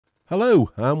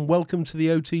Hello and welcome to the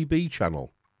OTB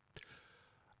channel.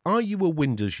 Are you a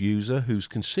Windows user who's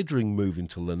considering moving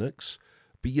to Linux,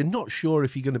 but you're not sure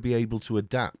if you're going to be able to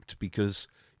adapt because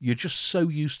you're just so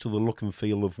used to the look and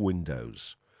feel of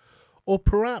Windows? Or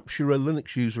perhaps you're a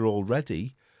Linux user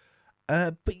already,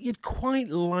 but you'd quite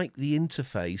like the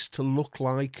interface to look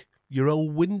like your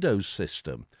old Windows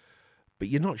system, but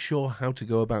you're not sure how to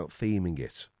go about theming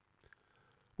it.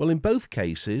 Well, in both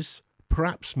cases,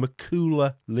 perhaps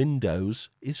Makulu Lindoz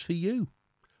is for you.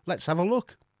 Let's have a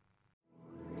look.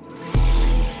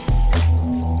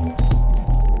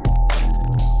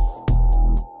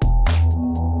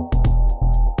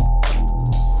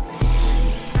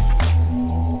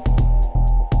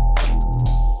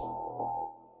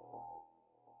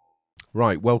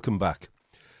 Right, welcome back.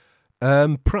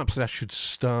 Perhaps I should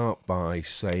start by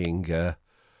saying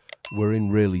we're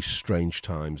in really strange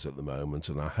times at the moment,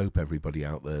 and I hope everybody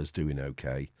out there is doing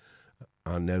okay.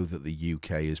 I know that the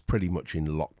UK is pretty much in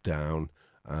lockdown,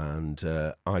 and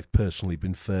I've personally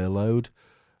been furloughed.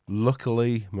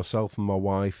 Luckily, myself and my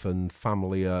wife and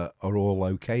family are all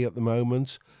okay at the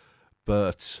moment,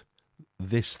 but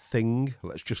this thing,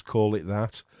 let's just call it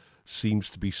that, seems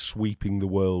to be sweeping the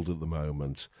world at the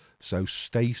moment. So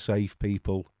stay safe,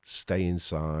 people, stay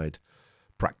inside,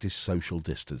 practice social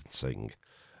distancing.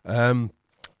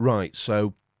 Right,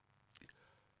 so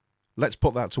let's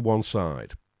put that to one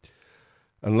side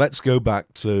and let's go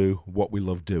back to what we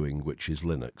love doing, which is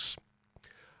Linux.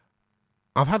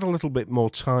 I've had a little bit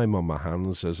more time on my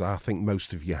hands, as I think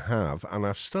most of you have, and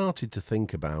I've started to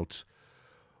think about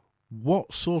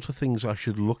what sort of things I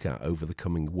should look at over the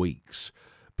coming weeks,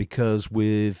 because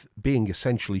with being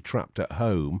essentially trapped at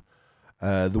home,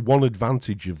 the one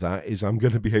advantage of that is I'm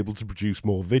going to be able to produce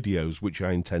more videos, which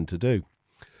I intend to do.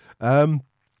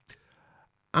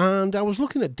 And I was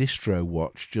looking at Distro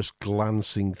Watch, just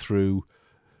glancing through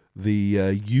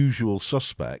the usual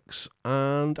suspects,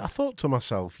 and I thought to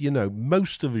myself, you know,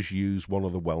 most of us use one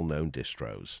of the well-known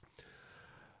distros,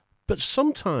 but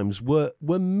sometimes we're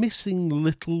missing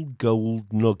little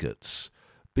gold nuggets,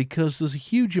 because there's a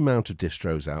huge amount of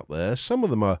distros out there. Some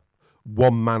of them are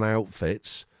one-man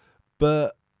outfits,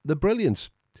 but they're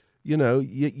brilliant. You know,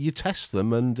 you test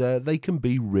them and they can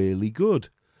be really good.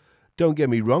 Don't get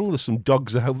me wrong, there's some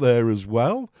dogs out there as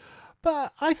well.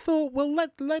 But I thought, well,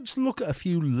 let's look at a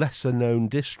few lesser-known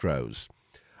distros.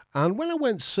 And when I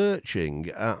went searching,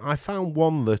 I found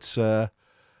one that,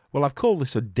 well, I've called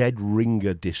this a dead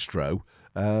ringer distro.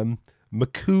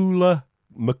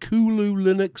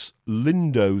 MakuluLinux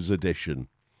Lindoz Edition.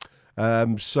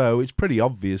 So it's pretty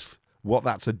obvious what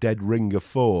that's a dead ringer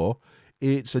for.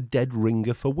 It's a dead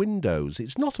ringer for Windows.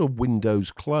 It's not a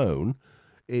Windows clone.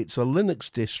 It's a Linux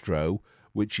distro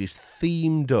which is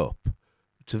themed up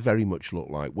to very much look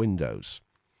like Windows.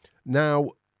 Now,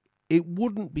 it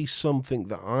wouldn't be something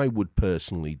that I would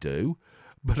personally do,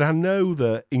 but I know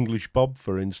that English Bob,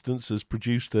 for instance, has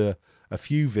produced a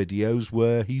few videos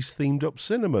where he's themed up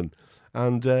Cinnamon,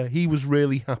 and he was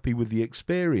really happy with the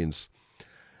experience.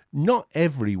 Not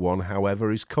everyone,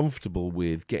 however, is comfortable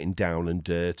with getting down and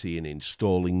dirty and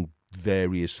installing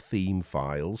various theme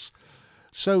files.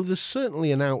 So there's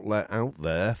certainly an outlet out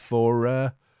there for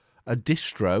a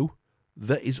distro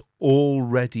that is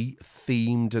already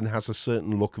themed and has a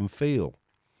certain look and feel.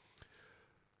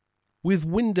 With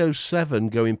Windows 7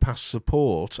 going past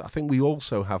support, I think we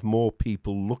also have more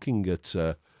people looking at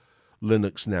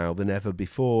Linux now than ever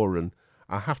before, and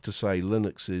I have to say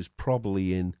Linux is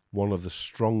probably in one of the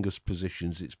strongest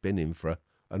positions it's been in for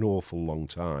an awful long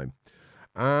time.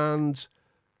 And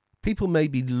people may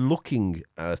be looking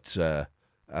at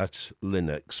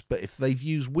Linux, but if they've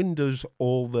used Windows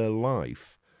all their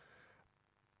life,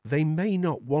 they may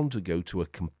not want to go to a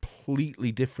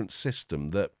completely different system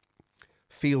that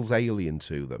feels alien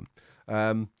to them.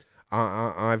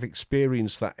 I've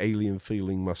experienced that alien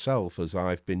feeling myself as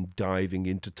I've been diving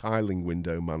into tiling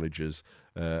window managers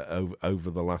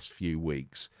over the last few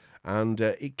weeks, and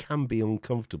it can be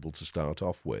uncomfortable to start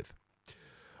off with.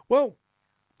 Well,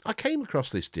 I came across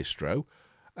this distro.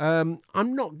 I'm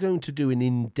not going to do an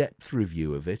in-depth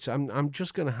review of it. I'm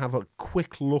just going to have a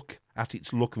quick look at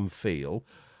its look and feel.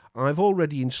 I've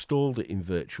already installed it in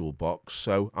VirtualBox,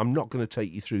 so I'm not going to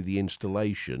take you through the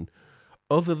installation,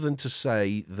 other than to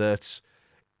say that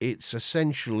it's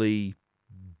essentially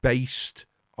based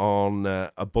on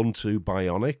Ubuntu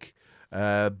Bionic,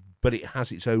 but it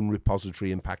has its own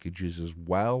repository and packages as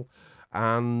well,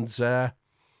 and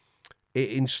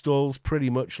it installs pretty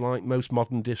much like most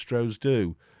modern distros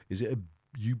do. Is it a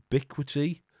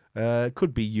Ubiquity?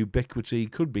 Could be Ubiquity,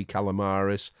 could be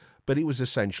Calamaris, but it was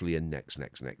essentially a next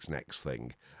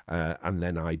thing. And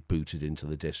then I booted into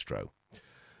the distro.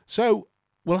 So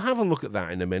we'll have a look at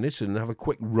that in a minute and have a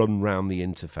quick run round the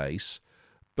interface.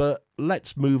 But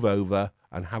let's move over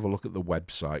and have a look at the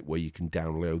website where you can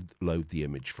download the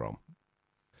image from.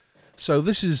 So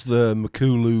this is the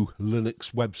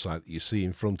MakuluLinux website that you see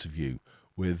in front of you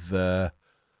with the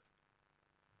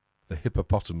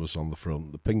hippopotamus on the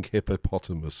front, the pink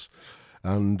hippopotamus.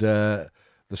 And the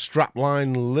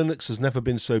strapline, Linux has never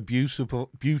been so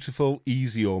beautiful,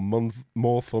 easy or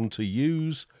more fun to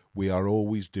use. We are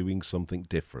always doing something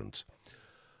different.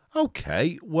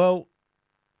 Okay, well,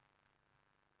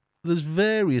 there's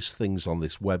various things on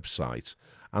this website,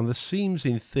 and there seems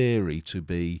in theory to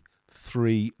be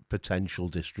 3 potential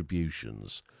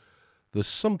distributions. There's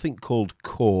something called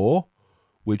Core,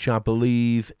 which I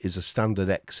believe is a standard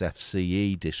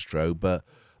XFCE distro, but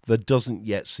there doesn't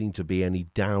yet seem to be any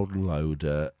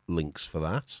download links for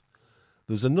that.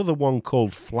 There's another one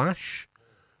called Flash,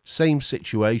 same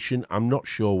situation. I'm not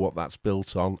sure what that's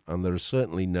built on, and there are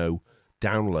certainly no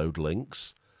download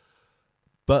links.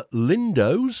 But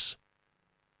Lindoz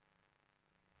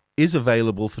is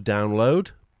available for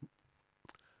download,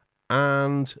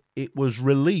 and it was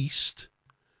released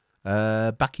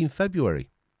back in February.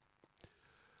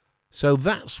 So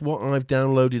that's what I've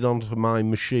downloaded onto my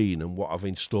machine and what I've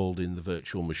installed in the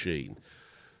virtual machine.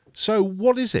 So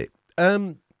what is it?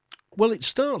 Well, it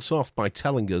starts off by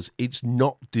telling us it's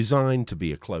not designed to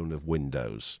be a clone of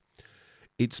Windows.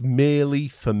 It's merely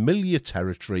familiar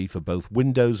territory for both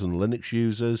Windows and Linux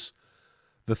users.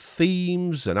 The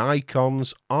themes and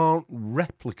icons aren't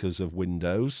replicas of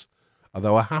Windows,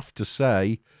 although I have to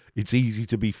say it's easy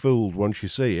to be fooled once you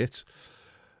see it.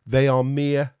 They are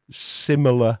mere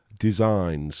similar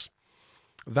designs.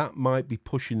 That might be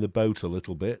pushing the boat a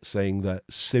little bit, saying that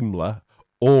similar,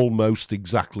 almost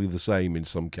exactly the same in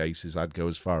some cases, I'd go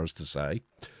as far as to say.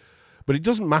 But it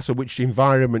doesn't matter which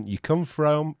environment you come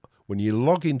from. When you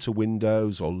log into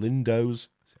Windows or Lindoz,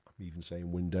 I'm even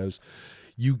saying Windows,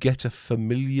 you get a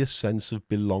familiar sense of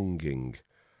belonging.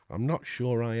 I'm not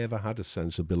sure I ever had a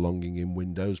sense of belonging in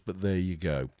Windows, but there you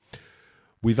go.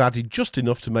 We've added just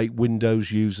enough to make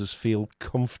Windows users feel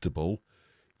comfortable,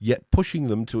 yet pushing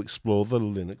them to explore the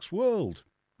Linux world.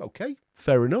 Okay,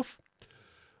 fair enough.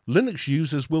 Linux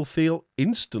users will feel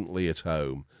instantly at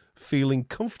home, feeling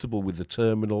comfortable with the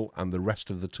terminal and the rest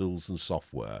of the tools and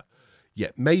software,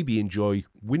 yet maybe enjoy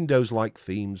Windows-like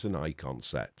themes and icon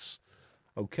sets.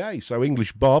 Okay, so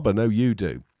English Bob, I know you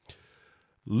do.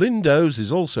 Lindoz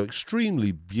is also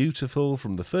extremely beautiful.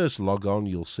 From the first log on,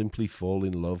 you'll simply fall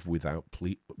in love with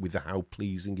how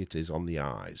pleasing it is on the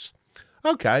eyes.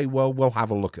 Okay, well, we'll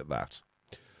have a look at that.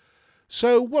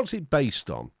 So what's it based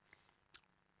on?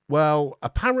 Well,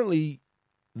 apparently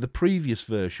the previous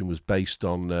version was based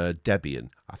on Debian.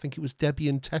 I think it was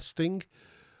Debian testing,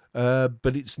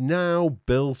 but it's now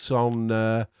built on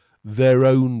their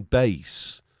own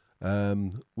base,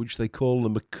 which they call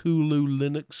the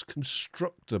MakuluLinux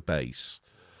constructor base.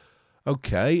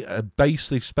 Okay, a base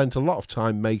they've spent a lot of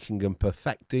time making and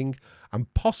perfecting,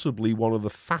 and possibly one of the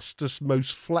fastest,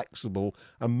 most flexible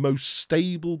and most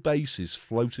stable bases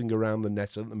floating around the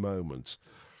net at the moment.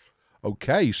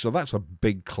 Okay, so that's a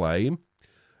big claim.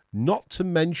 Not to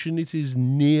mention it is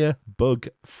near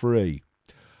bug-free.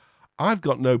 I've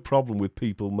got no problem with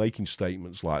people making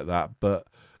statements like that, but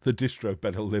the distro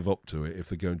better live up to it if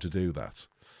they're going to do that.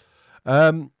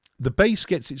 The base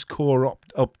gets its core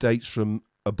updates from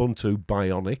Ubuntu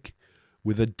Bionic,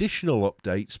 with additional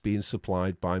updates being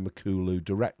supplied by Makulu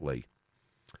directly.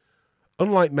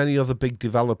 Unlike many other big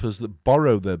developers that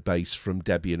borrow their base from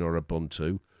Debian or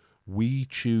Ubuntu, we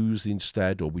chose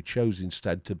instead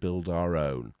to build our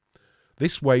own.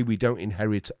 This way we don't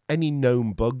inherit any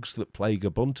known bugs that plague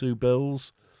Ubuntu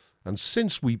builds, and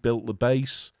since we built the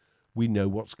base, we know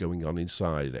what's going on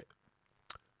inside it.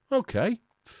 Okay.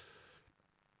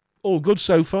 All good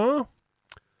so far?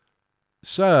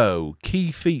 So,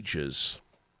 key features.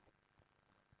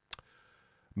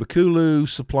 Makulu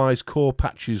supplies core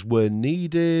patches where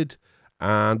needed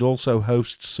and also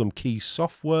hosts some key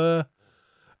software.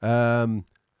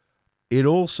 It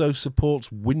also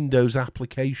supports Windows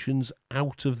applications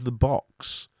out of the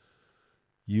box.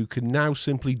 You can now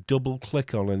simply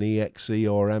double-click on an exe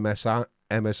or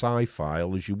MSI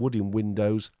file as you would in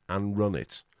Windows and run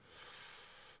it.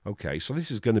 Okay, so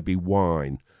this is going to be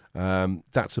Wine.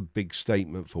 That's a big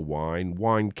statement for Wine.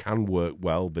 Wine can work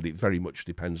well, but it very much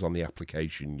depends on the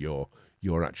application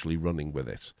you're actually running with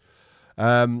it.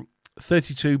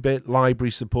 32-bit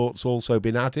library support's also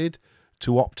been added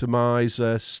to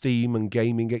optimize Steam and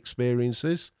gaming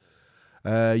experiences.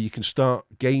 You can start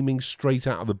gaming straight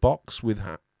out of the box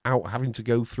without having to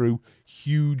go through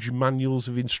huge manuals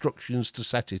of instructions to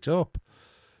set it up.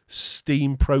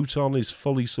 Steam Proton is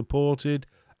fully supported,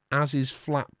 as is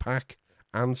Flatpak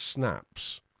and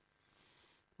Snaps.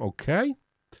 Okay.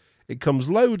 It comes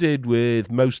loaded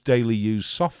with most daily used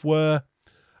software.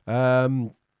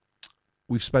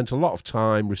 We've spent a lot of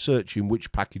time researching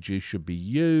which packages should be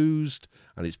used,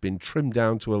 and it's been trimmed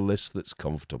down to a list that's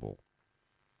comfortable.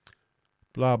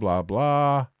 Blah, blah,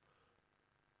 blah.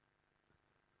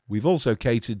 We've also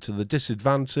catered to the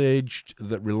disadvantaged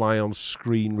that rely on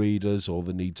screen readers or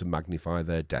the need to magnify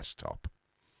their desktop.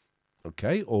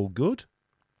 Okay, all good.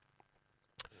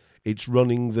 It's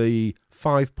running the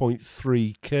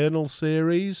 5.3 kernel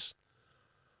series,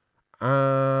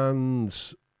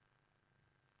 and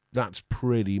that's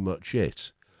pretty much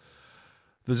it.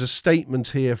 There's a statement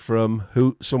here from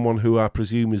someone who I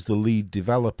presume is the lead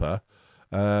developer,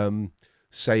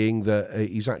 saying that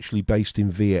he's actually based in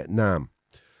Vietnam,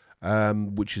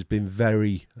 which has been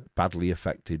very badly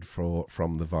affected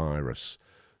from the virus.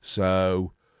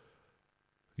 So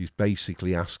he's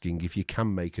basically asking if you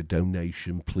can make a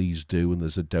donation, please do, and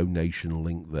there's a donation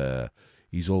link there.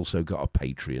 He's also got a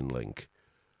Patreon link.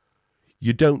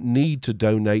 You don't need to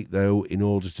donate, though, in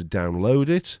order to download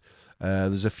it.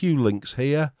 There's a few links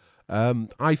here.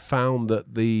 I found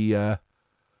that the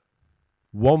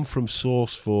one from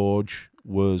SourceForge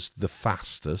was the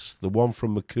fastest. The one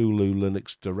from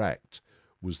MakuluLinux Direct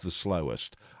was the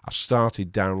slowest. I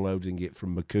started downloading it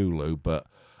from Makulu, but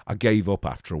I gave up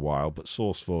after a while, but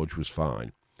SourceForge was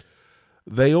fine.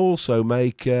 They also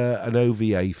make an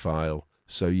OVA file,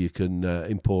 so you can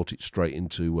import it straight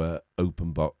into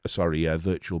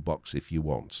VirtualBox if you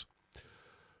want.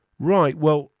 Right,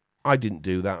 well, I didn't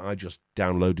do that. I just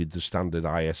downloaded the standard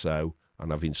ISO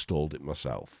and I've installed it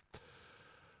myself.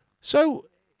 So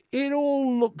it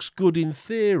all looks good in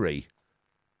theory,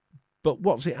 but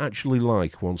what's it actually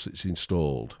like once it's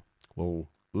installed? Well,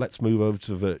 let's move over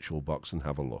to VirtualBox and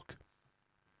have a look.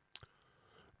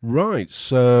 Right,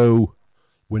 so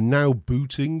we're now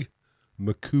booting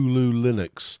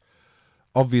MakuluLinux.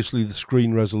 Obviously, the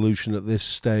screen resolution at this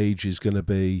stage is going to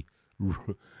be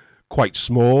quite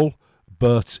small,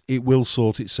 but it will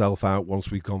sort itself out once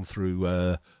we've gone through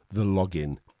the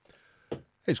login.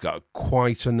 It's got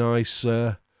quite a nice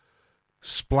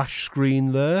splash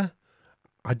screen there.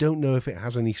 I don't know if it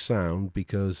has any sound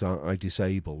because I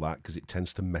disable that because it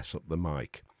tends to mess up the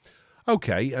mic.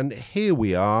 Okay, and here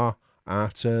we are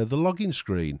at the login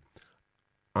screen.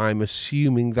 I'm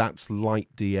assuming that's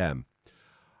LightDM.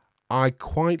 I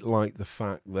quite like the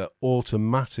fact that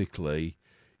automatically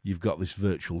you've got this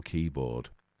virtual keyboard.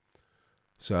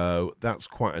 So that's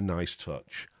quite a nice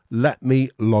touch. Let me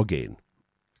log in.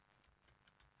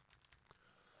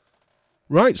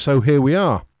 Right, so here we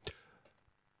are.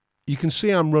 You can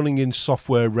see I'm running in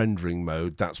software rendering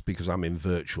mode. That's because I'm in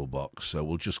VirtualBox, so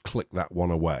we'll just click that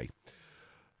one away.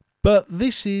 But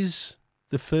this is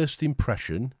the first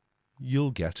impression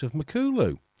you'll get of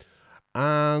Makulu.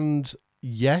 And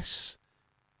yes,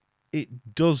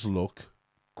 it does look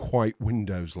quite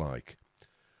Windows-like.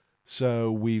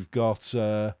 So we've got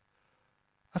a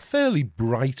fairly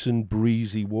bright and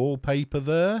breezy wallpaper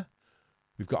there.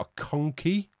 We've got a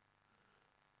conky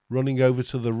running over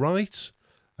to the right,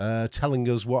 telling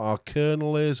us what our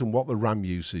kernel is and what the RAM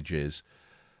usage is.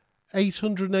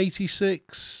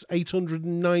 886,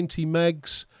 890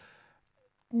 megs.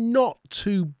 Not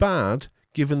too bad,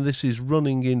 given this is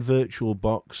running in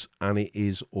VirtualBox and it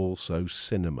is also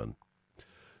Cinnamon.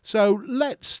 So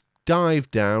let's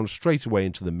dive down straight away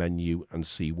into the menu and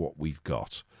see what we've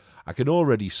got. I can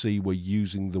already see we're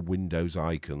using the Windows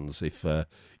icons if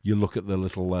you look at the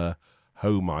little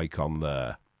home icon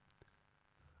there.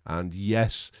 And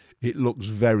yes, it looks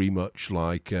very much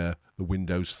like the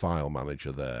Windows File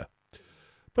Manager there.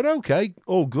 But okay,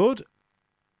 all good.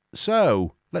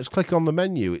 So let's click on the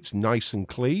menu. It's nice and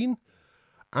clean.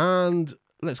 And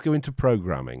let's go into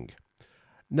programming.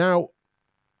 Now,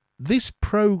 this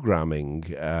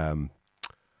programming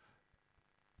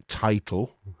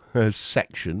title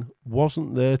section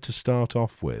wasn't there to start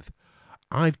off with.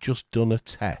 I've just done a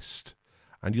test.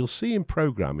 And you'll see in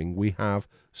programming we have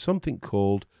something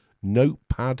called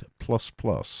Notepad++.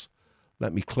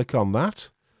 Let me click on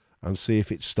that and see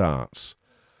if it starts.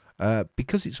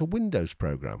 Because it's a Windows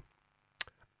program.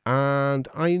 And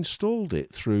I installed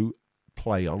it through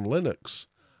PlayonLinux.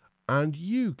 And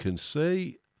you can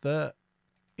see that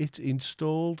it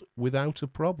installed without a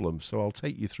problem. So I'll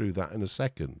take you through that in a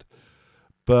second.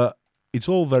 But it's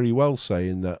all very well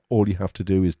saying that all you have to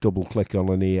do is double click on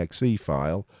an exe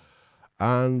file.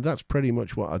 And that's pretty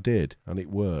much what I did. And it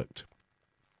worked.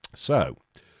 So,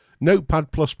 Notepad++,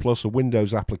 a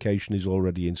Windows application, is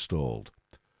already installed.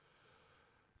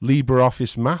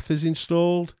 LibreOffice Math is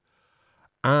installed.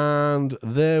 And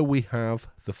there we have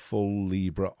the full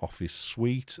LibreOffice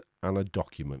suite and a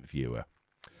document viewer.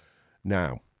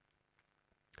 Now,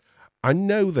 I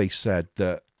know they said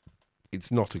that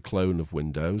it's not a clone of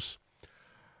Windows.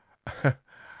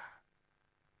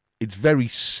 It's very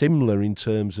similar in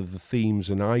terms of the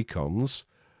themes and icons.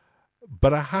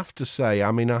 But I have to say,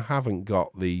 I mean, I haven't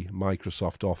got the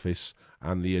Microsoft Office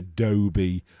and the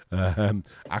Adobe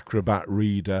Acrobat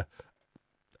Reader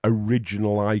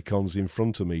original icons in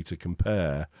front of me to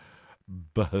compare,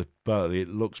 but it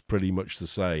looks pretty much the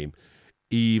same,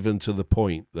 even to the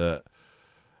point that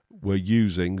we're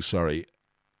using,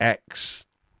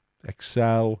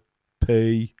 Excel,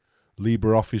 P,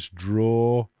 LibreOffice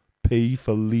Draw, P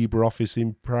for LibreOffice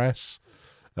Impress,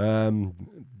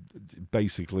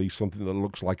 basically something that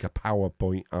looks like a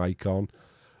PowerPoint icon,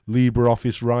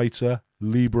 LibreOffice Writer,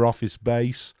 LibreOffice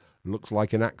Base, looks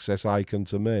like an Access icon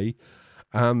to me,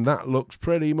 and that looks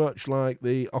pretty much like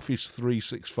the Office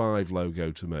 365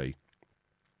 logo to me.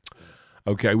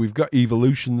 Okay, we've got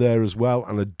Evolution there as well,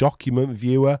 and a document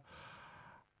viewer.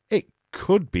 It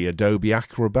could be Adobe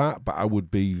Acrobat, but I would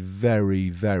be very,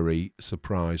 very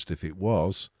surprised if it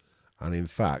was. And in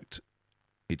fact,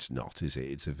 it's not, is it?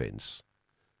 It's a Vince.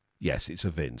 Yes, it's a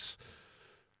Vince.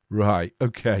 Right,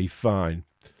 okay, fine.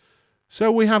 So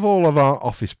we have all of our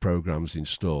Office programs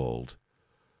installed.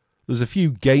 There's a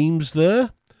few games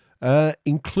there,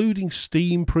 including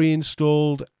Steam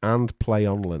pre-installed and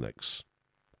PlayonLinux.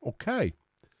 Okay.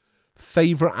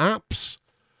 Favorite apps?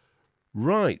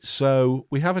 Right, so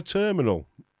we have a terminal.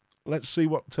 Let's see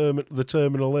what the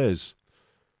terminal is.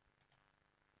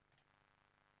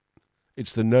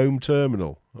 It's the GNOME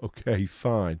terminal. Okay,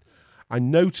 fine. I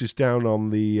noticed down on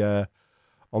the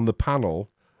panel,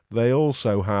 they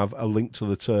also have a link to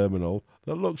the terminal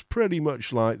that looks pretty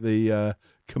much like the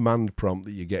command prompt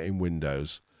that you get in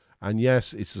Windows. And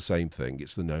yes, it's the same thing.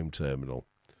 It's the GNOME terminal.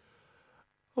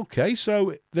 Okay,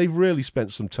 so they've really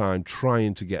spent some time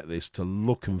trying to get this to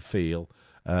look and feel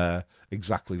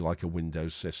exactly like a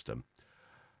Windows system.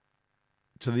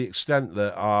 To the extent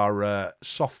that our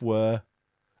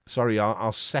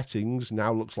our settings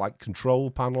now looks like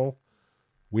control panel.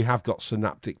 We have got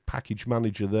Synaptic Package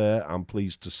Manager there, I'm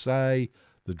pleased to say.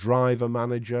 The driver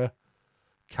manager,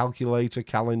 calculator,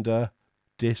 calendar,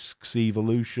 disks,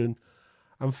 evolution,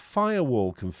 and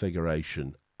firewall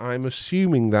configuration. I'm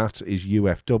assuming that is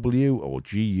UFW or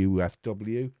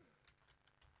GUFW.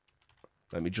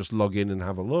 Let me just log in and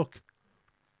have a look.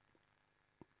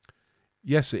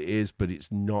 Yes, it is, but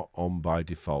it's not on by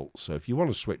default. So if you want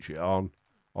to switch it on,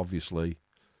 obviously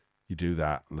you do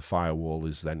that, and the firewall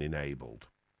is then enabled.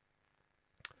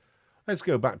 Let's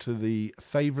go back to the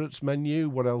favorites menu.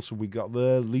 What else have we got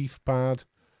there? LeafPad,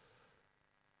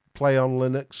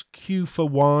 PlayonLinux, Q for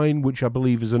Wine, which I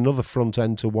believe is another front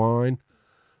end to Wine,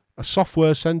 a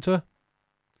software center,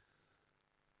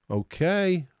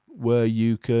 okay, where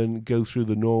you can go through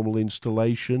the normal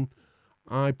installation.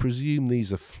 I presume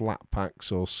these are flat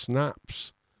packs or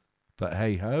snaps, but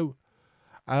hey ho.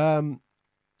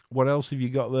 What else have you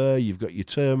got there? You've got your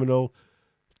terminal,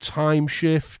 time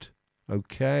shift.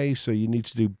 Okay, so you need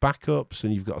to do backups,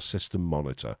 and you've got a system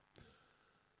monitor.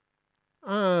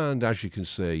 And as you can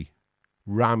see,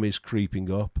 RAM is creeping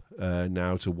up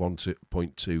now to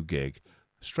 1.2 gig.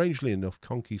 Strangely enough,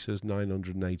 Conky says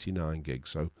 989 gig,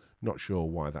 so not sure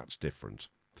why that's different.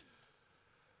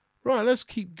 Right, let's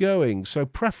keep going. So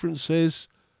preferences.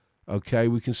 Okay,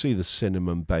 we can see the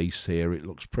Cinnamon base here. It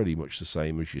looks pretty much the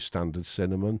same as your standard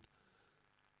Cinnamon.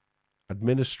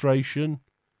 Administration.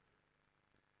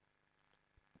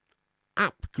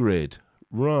 App grid.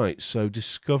 Right, so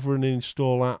discover and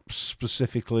install apps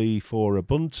specifically for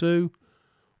Ubuntu.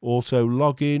 Auto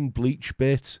login,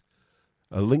 BleachBit,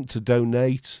 a link to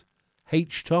donate,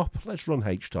 HTOP. Let's run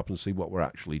HTOP and see what we're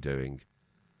actually doing.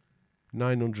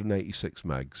 986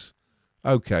 megs.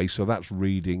 Okay, so that's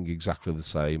reading exactly the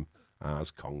same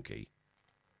as Conky.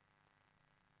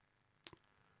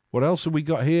 What else have we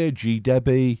got here?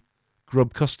 GDebi,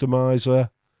 Grub Customizer,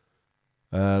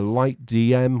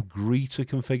 LightDM greeter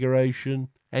configuration,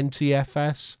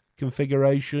 NTFS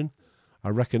configuration. I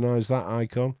recognize that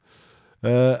icon.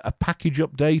 A package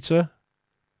updater,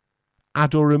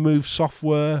 add or remove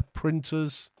software,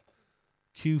 printers,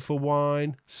 Q for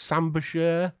Wine, Samba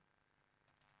Share.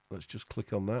 Let's just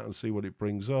click on that and see what it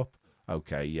brings up.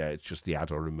 Okay, yeah, it's just the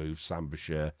add or remove Samba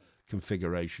Share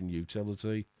configuration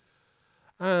utility.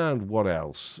 And what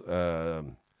else?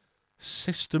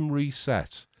 System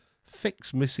reset.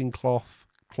 Fix missing cloth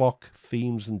clock,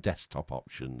 themes and desktop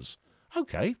options.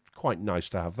 Okay, quite nice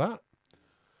to have that.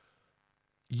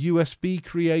 USB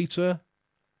creator,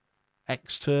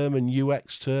 Xterm and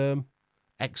UXterm,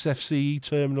 XFCE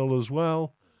terminal as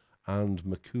well, and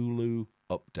Makulu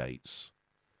updates.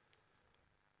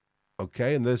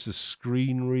 Okay, and there's the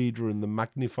screen reader and the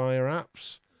magnifier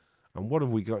apps. And what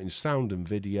have we got in sound and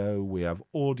video? We have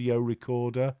audio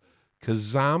recorder,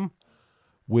 Kazam,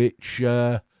 which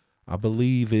I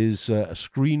believe is a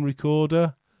screen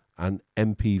recorder, and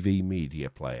MPV media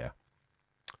player.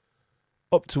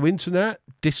 Up to internet,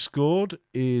 Discord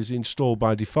is installed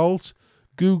by default,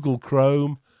 Google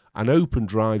Chrome, and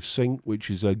OpenDrive Sync, which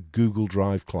is a Google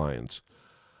Drive client.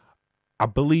 I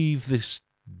believe this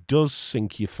does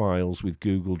sync your files with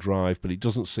Google Drive, but it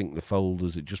doesn't sync the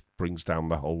folders. It just brings down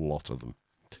the whole lot of them.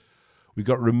 We've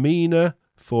got Ramina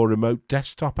for remote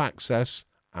desktop access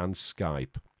and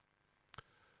Skype.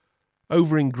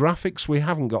 Over in graphics, we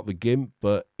haven't got the GIMP,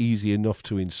 but easy enough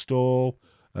to install.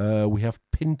 We have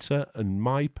Pinter and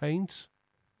MyPaint.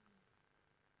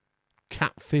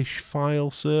 Catfish file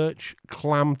search,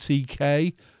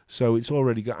 ClamTK, so it's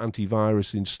already got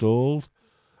antivirus installed.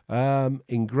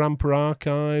 In Grandpa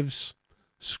Archives,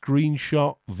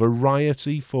 Screenshot,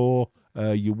 Variety for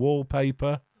your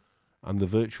wallpaper, and the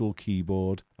virtual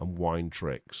keyboard and Wine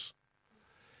Tricks.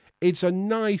 It's a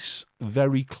nice,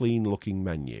 very clean looking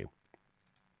menu.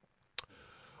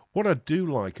 What I do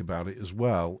like about it as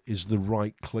well is the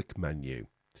right-click menu,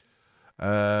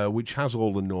 which has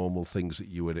all the normal things that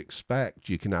you would expect.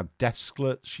 You can add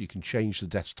desklets, you can change the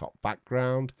desktop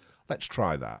background. Let's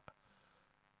try that.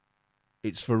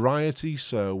 It's variety,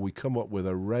 so we come up with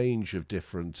a range of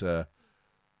different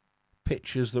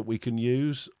pictures that we can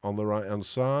use on the right-hand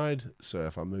side. So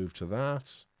if I move to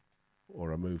that,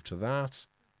 or I move to that,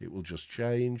 it will just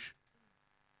change.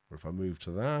 Or if I move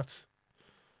to that,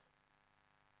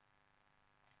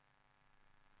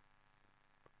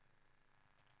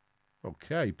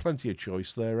 okay, plenty of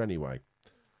choice there anyway.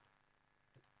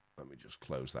 Let me just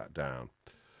close that down.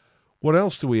 What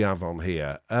else do we have on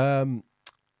here?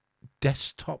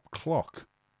 Desktop clock.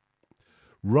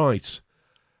 Right.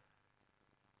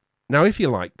 Now, if you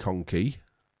like Conky,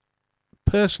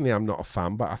 personally I'm not a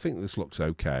fan, but I think this looks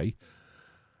okay.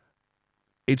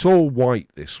 It's all white,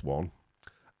 this one.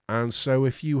 And so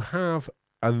if you have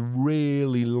a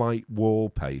really light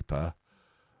wallpaper,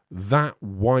 that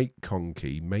white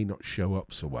Conky may not show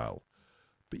up so well.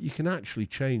 But you can actually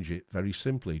change it very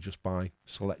simply just by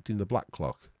selecting the black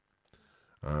clock.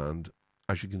 And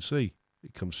as you can see,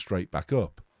 it comes straight back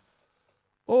up.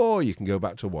 Or you can go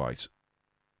back to white.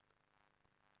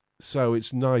 So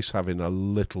it's nice having a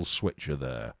little switcher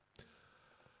there.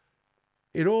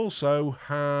 It also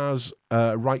has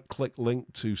a right-click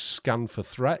link to scan for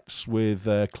threats with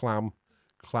Clam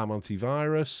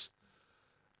antivirus.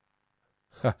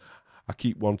 I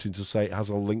keep wanting to say it has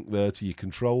a link there to your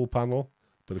control panel,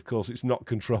 but of course it's not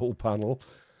control panel.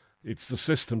 It's the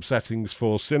system settings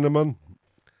for Cinnamon.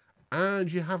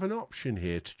 And you have an option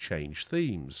here to change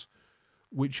themes,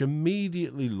 which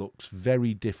immediately looks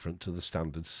very different to the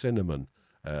standard Cinnamon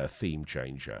theme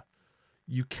changer.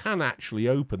 You can actually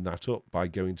open that up by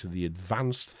going to the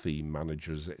Advanced Theme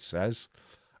Manager, as it says,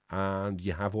 and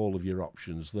you have all of your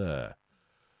options there.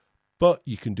 But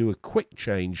you can do a quick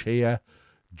change here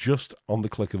just on the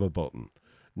click of a button.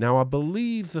 Now, I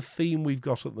believe the theme we've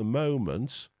got at the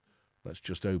moment, let's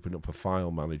just open up a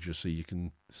file manager so you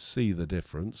can see the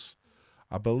difference.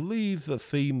 I believe the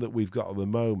theme that we've got at the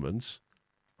moment,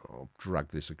 I'll drag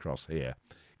this across here,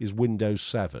 is Windows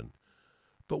 7.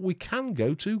 But we can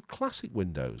go to classic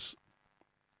Windows.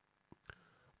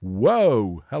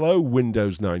 Whoa! Hello,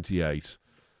 Windows 98.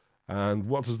 And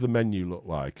what does the menu look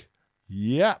like?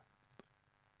 Yep.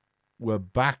 We're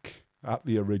back at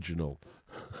the original.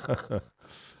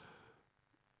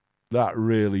 That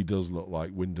really does look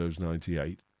like Windows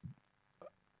 98.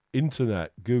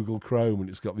 Internet, Google Chrome, and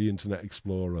it's got the Internet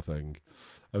Explorer thing.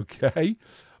 Okay.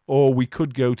 Or we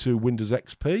could go to Windows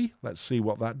XP. Let's see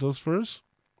what that does for us.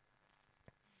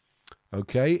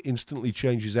 Okay, instantly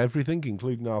changes everything,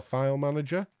 including our file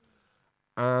manager.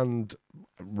 And,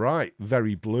 right,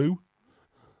 very blue.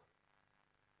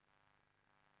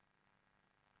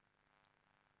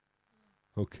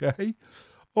 Okay.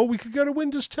 Or we could go to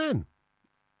Windows 10.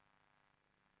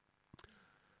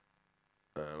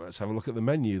 Let's have a look at the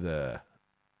menu there.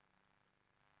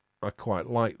 I quite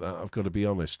like that, I've got to be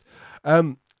honest.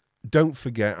 Don't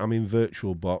forget, I'm in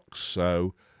VirtualBox,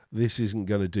 so this isn't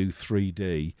going to do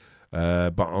 3D.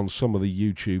 But on some of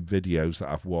the YouTube videos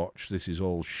that I've watched, this is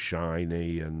all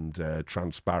shiny and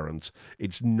transparent.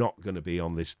 It's not going to be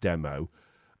on this demo.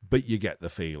 but you get the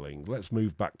feeling. Let's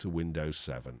move back to Windows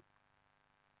 7.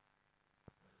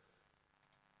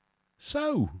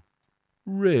 So,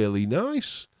 really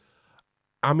nice.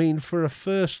 I mean, for a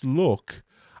first look,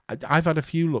 I've had a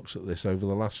few looks at this over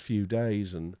the last few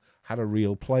days and had a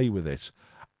real play with it.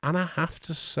 And I have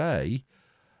to say,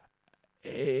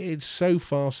 it so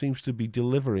far seems to be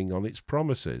delivering on its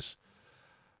promises.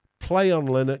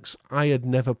 PlayonLinux I had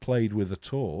never played with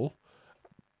at all.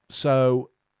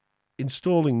 So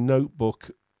installing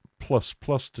Notebook++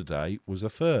 today was a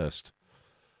first.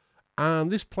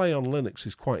 And this PlayonLinux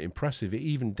is quite impressive. It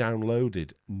even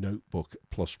downloaded Notebook++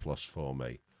 for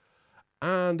me.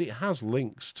 And it has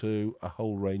links to a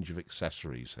whole range of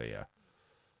accessories here.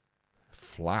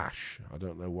 Flash, I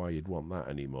don't know why you'd want that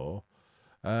anymore.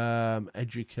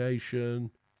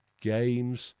 Education,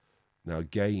 games. Now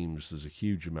games, there's a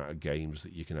huge amount of games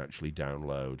that you can actually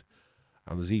download.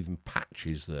 And there's even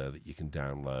patches there that you can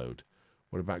download.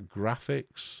 What about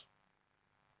graphics?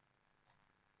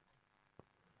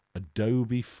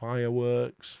 Adobe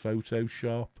Fireworks,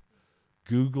 Photoshop,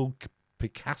 Google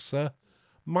Picasa,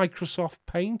 Microsoft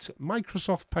Paint.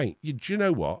 Microsoft Paint, do you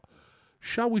know what?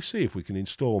 Shall we see if we can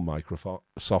install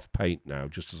Microsoft Paint now,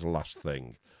 just as a last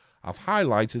thing? I've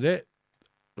highlighted it.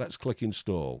 Let's click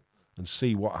install and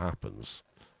see what happens.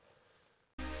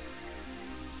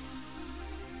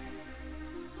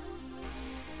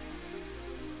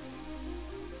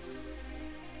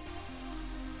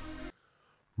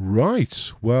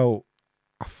 Right, well,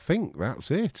 I think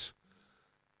that's it.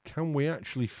 Can we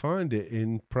actually find it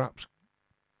in, perhaps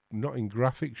not in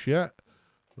graphics yet?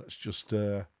 Let's just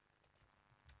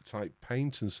type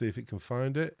paint and see if it can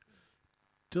find it.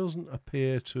 Doesn't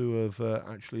appear to have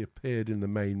actually appeared in the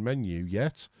main menu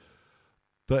yet,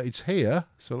 but it's here,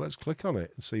 so let's click on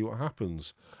it and see what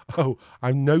happens. Oh,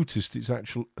 I've noticed it's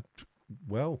actually,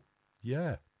 well,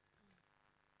 yeah.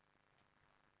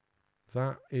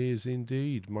 That is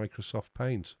indeed Microsoft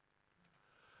Paint.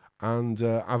 And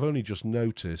I've only just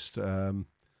noticed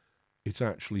it's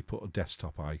actually put a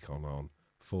desktop icon on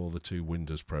for the two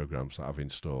Windows programs that I've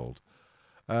installed.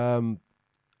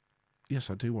 Yes,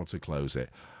 I do want to close it.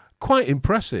 Quite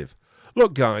impressive.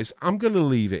 Look, guys, I'm going to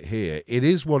leave it here. It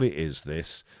is what it is,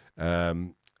 this.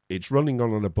 It's running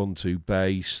on an Ubuntu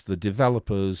base. The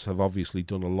developers have obviously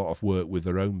done a lot of work with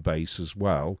their own base as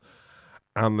well.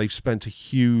 And they've spent a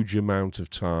huge amount of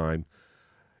time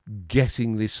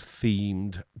getting this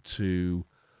themed to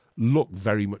look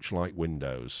very much like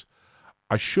Windows.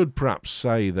 I should perhaps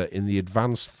say that in the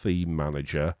advanced theme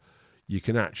manager, you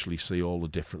can actually see all the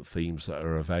different themes that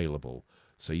are available.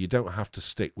 So you don't have to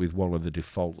stick with one of the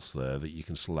defaults there that you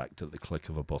can select at the click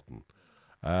of a button.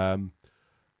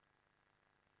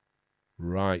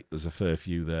 Right, there's a fair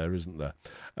few there, isn't there?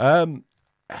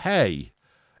 Hey,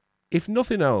 if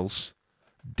nothing else,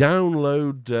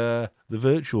 download the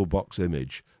VirtualBox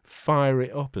image, fire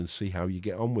it up and see how you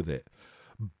get on with it.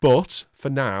 But for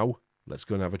now, let's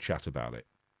go and have a chat about it.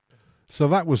 So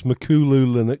that was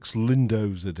MakuluLinux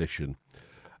Lindoz Edition.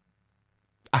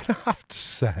 And I have to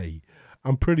say,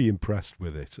 I'm pretty impressed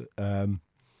with it.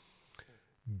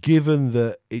 Given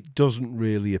that it doesn't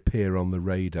really appear on the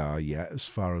radar yet as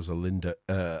far as a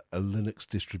Linux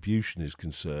distribution is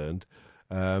concerned,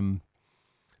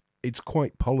 it's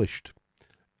quite polished.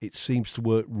 It seems to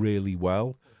work really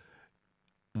well.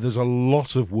 There's a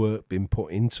lot of work being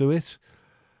put into it.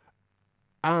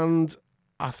 And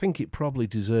I think it probably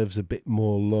deserves a bit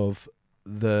more love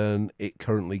than it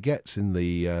currently gets in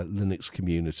the Linux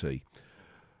community.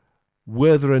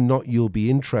 Whether or not you'll be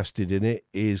interested in it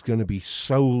is going to be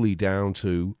solely down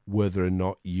to whether or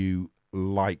not you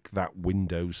like that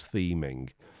Windows theming.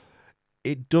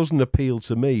 It doesn't appeal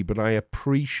to me, but I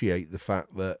appreciate the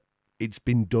fact that it's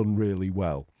been done really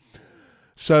well.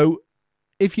 So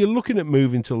if you're looking at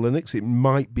moving to Linux, it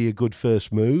might be a good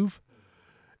first move.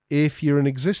 If you're an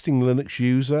existing Linux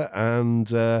user and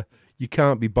you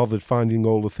can't be bothered finding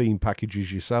all the theme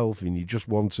packages yourself and you just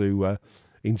want to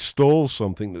install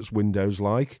something that's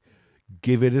Windows-like,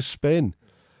 give it a spin.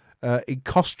 It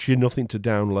costs you nothing to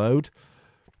download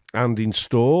and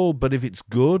install, but if it's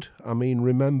good, I mean,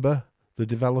 remember, the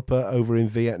developer over in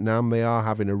Vietnam, they are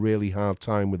having a really hard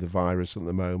time with the virus at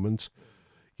the moment.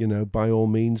 You know, by all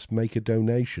means, make a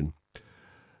donation.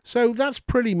 So that's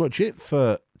pretty much it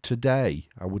for today.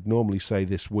 I would normally say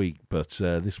this week, but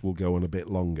this will go on a bit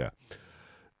longer.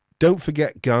 Don't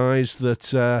forget, guys,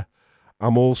 that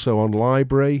I'm also on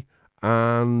LBRY,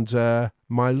 and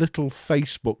my little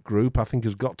Facebook group, I think,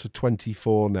 has got to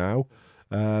 24 now.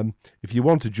 If you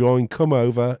want to join, come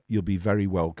over. You'll be very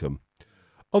welcome.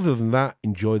 Other than that,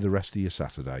 enjoy the rest of your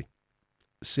Saturday.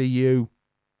 See you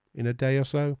in a day or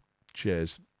so.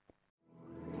 Cheers.